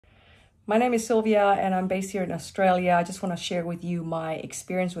My name is Sylvia and I'm based here in Australia. I just want to share with you my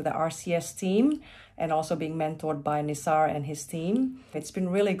experience with the RCS team and also being mentored by Nisar and his team. It's been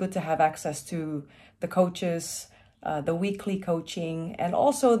really good to have access to the coaches, the weekly coaching, and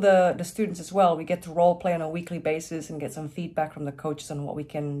also the students as well. We get to role play on a weekly basis and get some feedback from the coaches on what we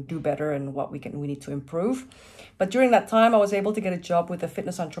can do better and what we need to improve. But during that time, I was able to get a job with a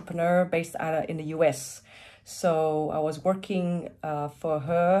fitness entrepreneur based in the US. So I was working for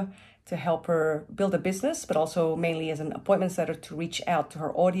her to help her build a business, but also mainly as an appointment setter to reach out to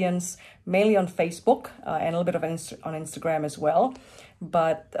her audience, mainly on Facebook and a little bit of on Instagram as well.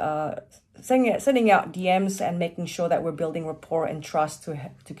 But sending out DMs and making sure that we're building rapport and trust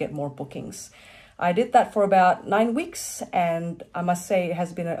to get more bookings. I did that for about 9 weeks, and I must say it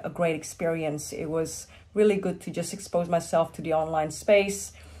has been a great experience. It was really good to just expose myself to the online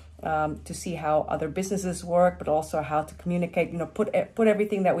space, to see how other businesses work, but also how to communicate, put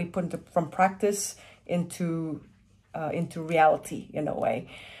everything that we put from practice into reality in a way.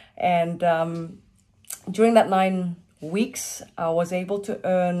 And during that 9 weeks, I was able to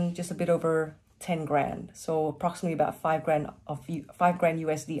earn just a bit over 10 grand. So approximately about 5 grand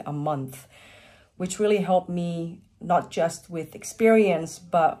USD a month, which really helped me not just with experience,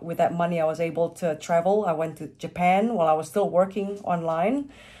 but with that money, I was able to travel. I went to Japan while I was still working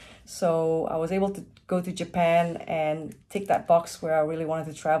online. So I was able to go to Japan and tick that box where I really wanted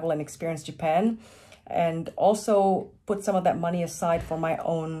to travel and experience Japan, and also put some of that money aside for my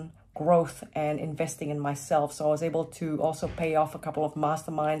own growth and investing in myself. So I was able to also pay off a couple of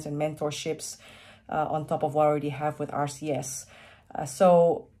masterminds and mentorships on top of what I already have with RCS.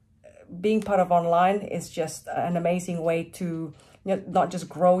 So being part of online is just an amazing way to not just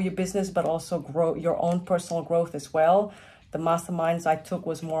grow your business, but also grow your own personal growth as well. The masterminds I took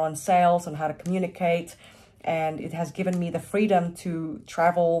was more on sales and how to communicate, and it has given me the freedom to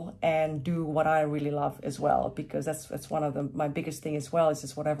travel and do what I really love as well, because that's one of my biggest thing as well, is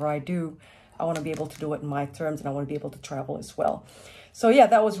just whatever I do, I want to be able to do it in my terms, and I want to be able to travel as well. So yeah,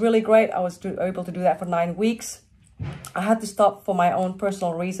 that was really great. I was able to do that for 9 weeks. I had to stop for my own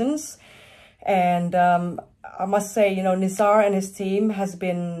personal reasons, and I must say, Nisar and his team has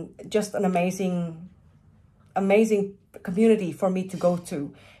been just an amazing community for me to go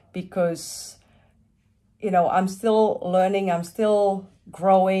to, because I'm still learning, I'm still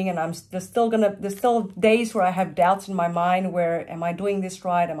growing, and there's still days where I have doubts in my mind, where am I doing this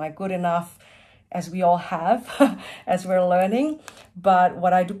right, am I good enough, as we all have as we're learning. But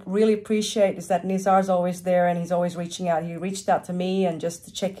what I do really appreciate is that Nizar's always there, and he's always reaching out. He reached out to me and just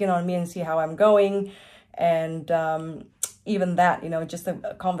to check in on me and see how I'm going, and even that, just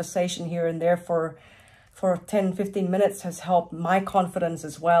a conversation here and there for 10-15 minutes has helped my confidence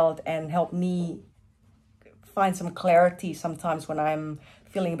as well, and helped me find some clarity sometimes when I'm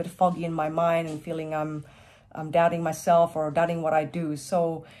feeling a bit foggy in my mind and feeling I'm doubting myself or doubting what I do.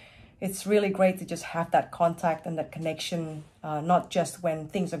 So it's really great to just have that contact and that connection, not just when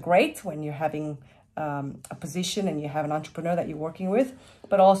things are great, when you're having a position and you have an entrepreneur that you're working with,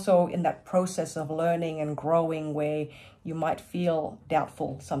 but also in that process of learning and growing, where you might feel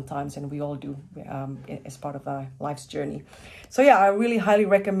doubtful sometimes, and we all do as part of our life's journey. So yeah, I really highly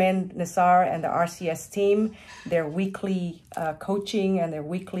recommend Nisar and the RCS team. Their weekly coaching and their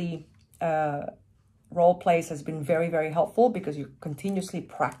weekly role plays has been very, very helpful, because you're continuously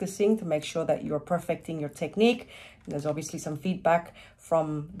practicing to make sure that you're perfecting your technique. And there's obviously some feedback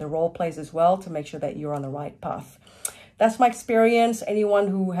from the role plays as well to make sure that you're on the right path. That's my experience. Anyone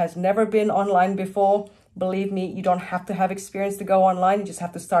who has never been online before, believe me, you don't have to have experience to go online. You just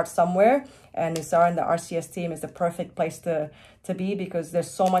have to start somewhere. And Nisar and the RCS team is the perfect place to be, because there's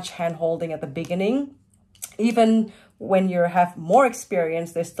so much hand-holding at the beginning. Even when you have more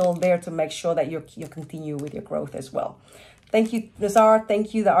experience, they're still there to make sure that you continue with your growth as well. Thank you, Nisar.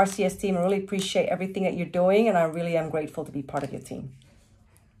 Thank you, the RCS team. I really appreciate everything that you're doing, and I really am grateful to be part of your team.